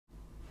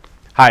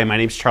Hi, my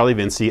name is Charlie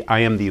Vinci.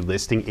 I am the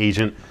listing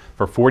agent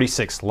for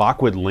 46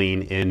 Lockwood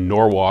Lane in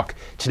Norwalk.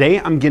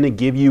 Today I'm going to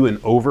give you an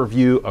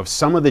overview of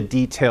some of the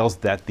details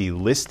that the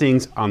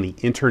listings on the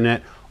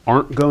internet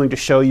aren't going to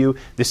show you.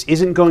 This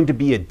isn't going to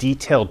be a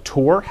detailed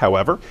tour.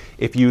 However,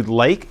 if you'd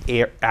like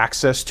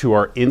access to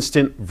our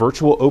instant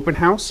virtual open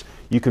house,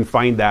 you can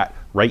find that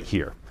right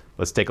here.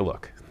 Let's take a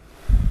look.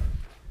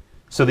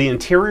 So the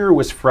interior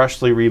was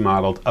freshly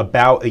remodeled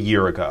about a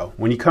year ago.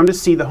 When you come to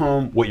see the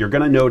home, what you're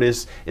going to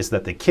notice is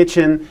that the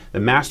kitchen, the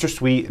master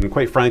suite, and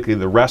quite frankly,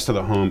 the rest of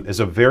the home is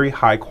of very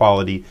high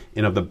quality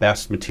and of the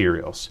best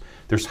materials.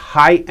 There's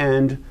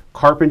high-end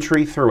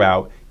carpentry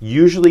throughout,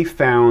 usually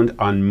found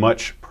on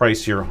much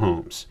pricier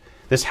homes.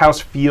 This house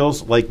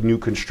feels like new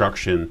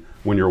construction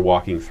when you're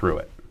walking through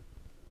it.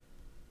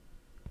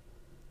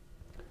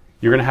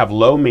 You're going to have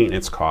low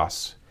maintenance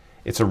costs.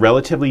 It's a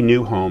relatively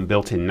new home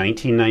built in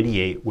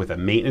 1998 with a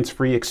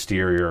maintenance-free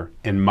exterior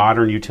and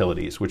modern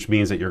utilities, which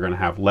means that you're going to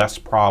have less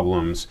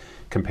problems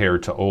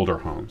compared to older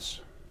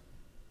homes.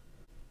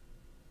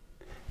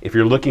 If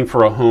you're looking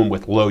for a home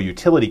with low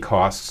utility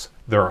costs,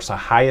 there's a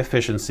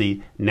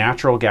high-efficiency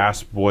natural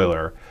gas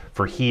boiler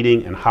for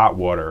heating and hot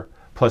water,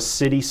 plus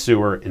city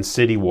sewer and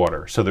city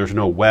water, so there's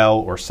no well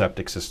or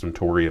septic system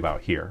to worry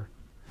about here.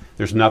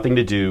 There's nothing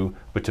to do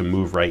but to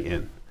move right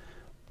in.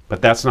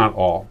 But that's not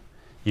all.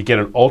 You get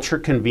an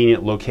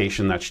ultra-convenient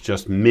location that's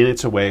just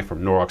minutes away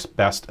from Norwalk's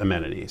best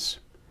amenities.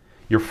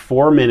 You're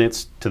 4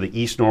 minutes to the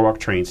East Norwalk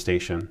train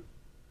station,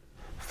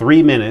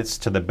 3 minutes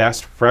to the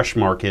best fresh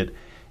market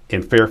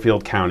in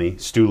Fairfield County,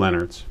 Stu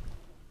Leonard's.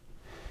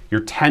 You're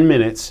 10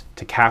 minutes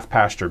to Calf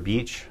Pasture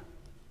Beach.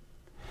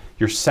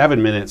 You're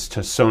 7 minutes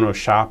to SONO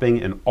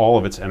shopping and all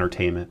of its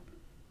entertainment.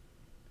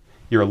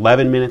 You're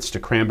 11 minutes to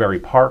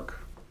Cranberry Park,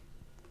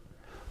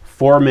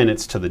 4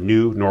 minutes to the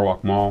new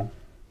Norwalk Mall,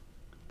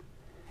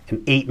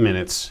 and 8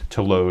 minutes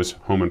to Lowe's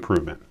Home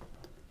Improvement.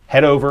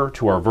 Head over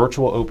to our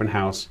virtual open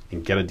house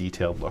and get a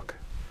detailed look.